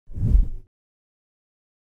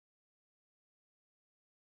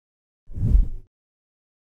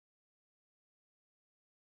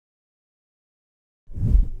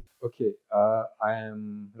Okay, I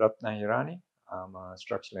am Eng.Hirani. I'm a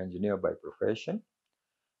structural engineer by profession,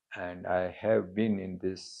 and I have been in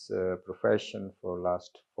this profession for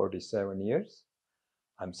last 47 years.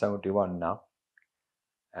 I'm 71 now,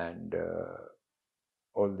 and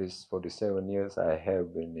all these 47 years I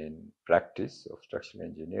have been in practice of structural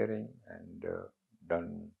engineering and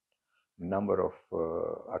done number of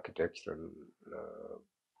architectural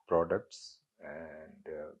products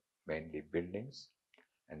and mainly buildings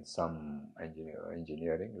and some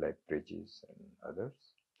engineering like bridges and others.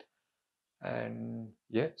 And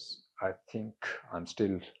yes, I think I'm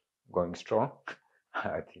still going strong.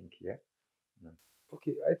 I think, yeah.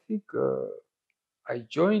 Okay, I think I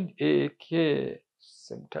joined AAK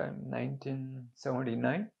sometime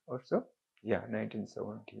 1979 or so. Yeah,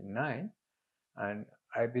 1979. And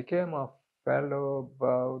I became a fellow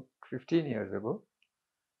about 15 years ago.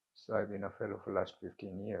 So I've been a fellow for the last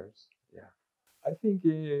 15 years. Yeah. I think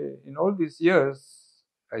in all these years,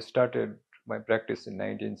 I started my practice in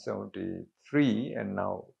 1973 and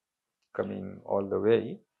now coming all the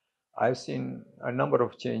way, I've seen a number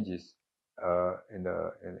of changes in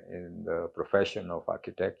the profession of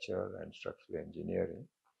architecture and structural engineering.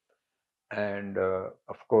 And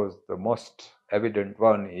of course, the most evident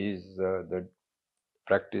one is the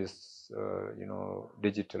practice,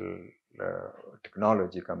 digital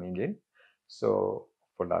technology coming in. So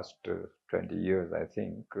for last 20 years, I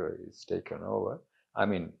think it's taken over. I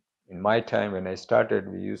mean, in my time when I started,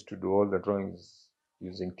 we used to do all the drawings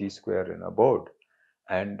using T-square in a board.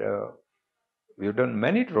 And we've done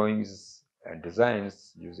many drawings and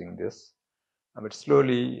designs using this. But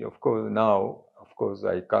slowly, of course, now, of course,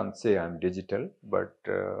 I can't say I'm digital, but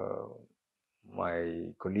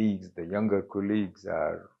my colleagues, the younger colleagues,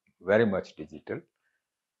 are very much digital.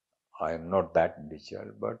 I am not that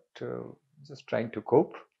digital, but just trying to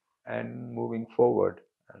cope and moving forward.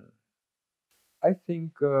 And I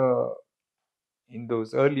think in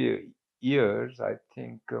those earlier years, I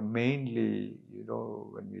think mainly,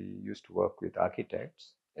 when we used to work with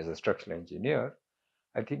architects as a structural engineer,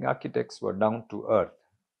 I think architects were down to earth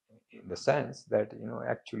in the sense that,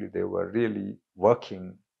 actually they were really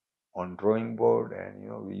working on drawing board, and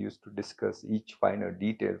we used to discuss each finer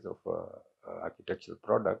details of a architectural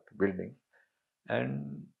product building.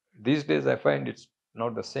 And these days I find it's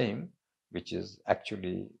not the same, which is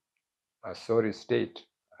actually a sorry state,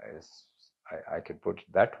 as I can put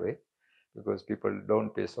it that way, because people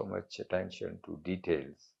don't pay so much attention to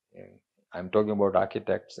details. And I'm talking about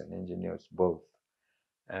architects and engineers both.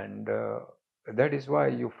 And that is why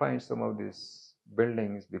you find some of these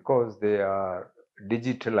buildings, because they are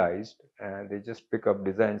digitalized, and they just pick up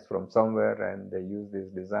designs from somewhere and they use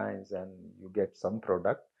these designs, and you get some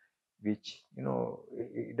product which,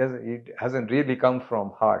 it hasn't really come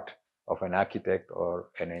from heart of an architect or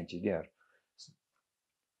an engineer.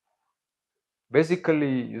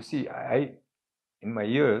 Basically, you see, I in my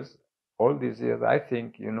years, all these years, I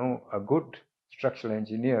think, a good structural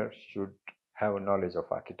engineer should have a knowledge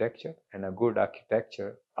of architecture, and a good architect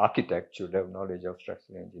should have knowledge of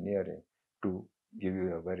structural engineering to give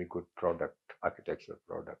you a very good product, architectural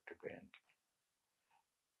product at the end,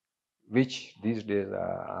 which these days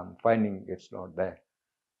I'm finding it's not there.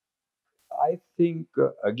 I think,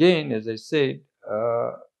 again, as I said,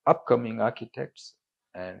 upcoming architects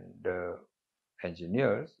and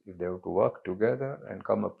engineers, if they were to work together and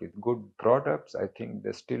come up with good products, I think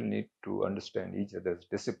they still need to understand each other's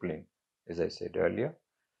discipline, as I said earlier.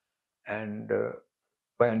 And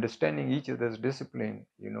by understanding each other's discipline,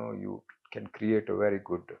 you can create a very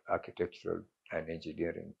good architectural and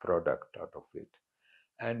engineering product out of it.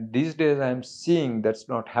 And these days I'm seeing that's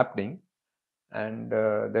not happening. And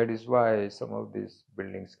that is why some of these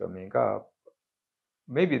buildings coming up,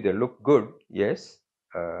 maybe they look good, yes,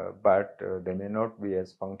 but they may not be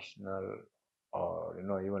as functional, or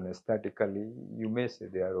even aesthetically you may say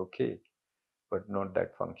they are okay, but not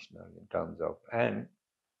that functional in terms of, and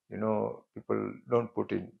people don't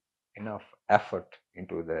put in enough effort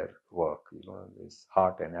into their work, this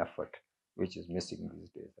heart and effort, which is missing these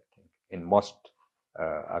days, I think, in most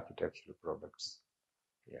architectural products.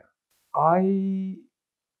 Yeah. I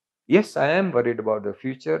Yes, I am worried about the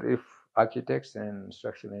future. If architects and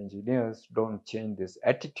structural engineers don't change this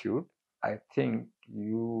attitude, I think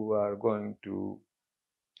you are going to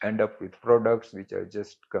end up with products which are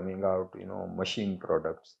just coming out, machine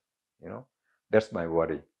products. That's my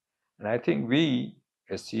worry. And I think we,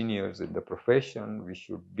 as seniors in the profession, we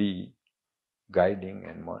should be guiding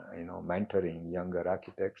and mentoring younger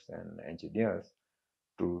architects and engineers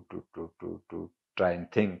to try and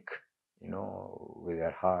think, with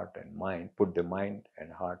their heart and mind, put the mind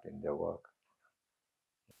and heart in their work.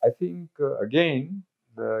 I think again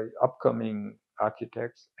the upcoming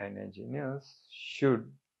architects and engineers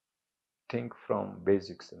should think from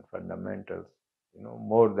basics and fundamentals,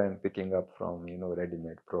 more than picking up from,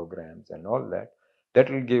 ready-made programs and all that. That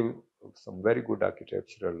will give some very good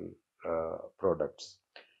architectural products.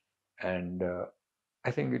 And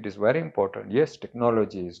I think it is very important. Yes,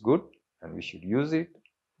 technology is good and we should use it,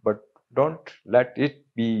 but don't let it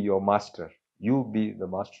be your master. You be the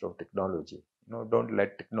master of technology. Don't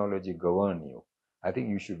let technology govern you. I think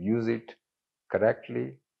you should use it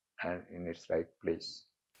correctly and in its right place.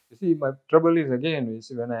 You see, my trouble is again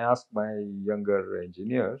is when I ask my younger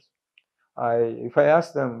engineers, if I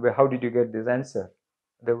ask them, "Well, how did you get this answer?"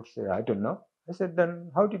 They would say, "I don't know." I said,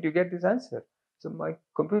 "Then how did you get this answer?" So my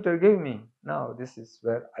computer gave me. Now this is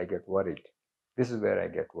where I get worried. This is where I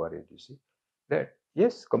get worried. You see, that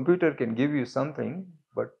yes, computer can give you something,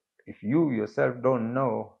 but if you yourself don't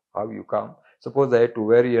know how you come, suppose I had to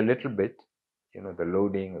vary a little bit, the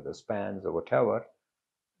loading or the spans or whatever,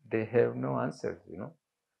 they have no answers.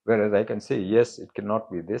 Whereas I can say, yes, it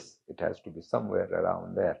cannot be this, it has to be somewhere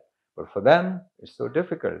around there. But for them, it's so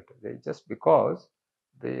difficult. They just because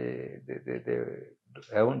they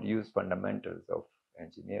haven't used fundamentals of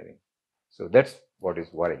engineering. So that's what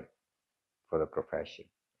is worrying for the profession.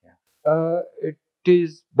 Yeah. It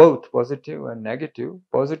is both positive and negative.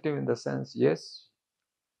 Positive in the sense, yes,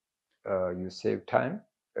 you save time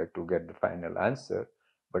to get the final answer,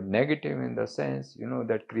 but negative in the sense,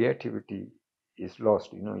 that creativity is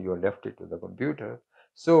lost. You're left it to the computer.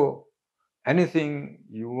 So anything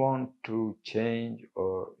you want to change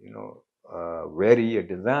or vary a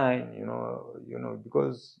design,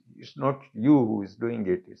 because it's not you who is doing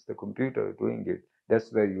it, it's the computer doing it.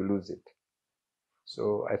 That's where you lose it.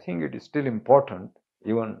 So I think it is still important,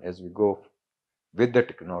 even as we go with the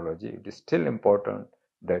technology, it is still important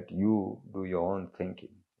that you do your own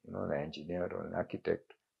thinking. The engineer or an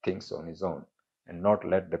architect thinks on his own and not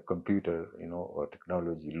let the computer, or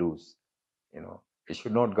technology loose. It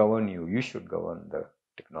should not govern you. You should govern the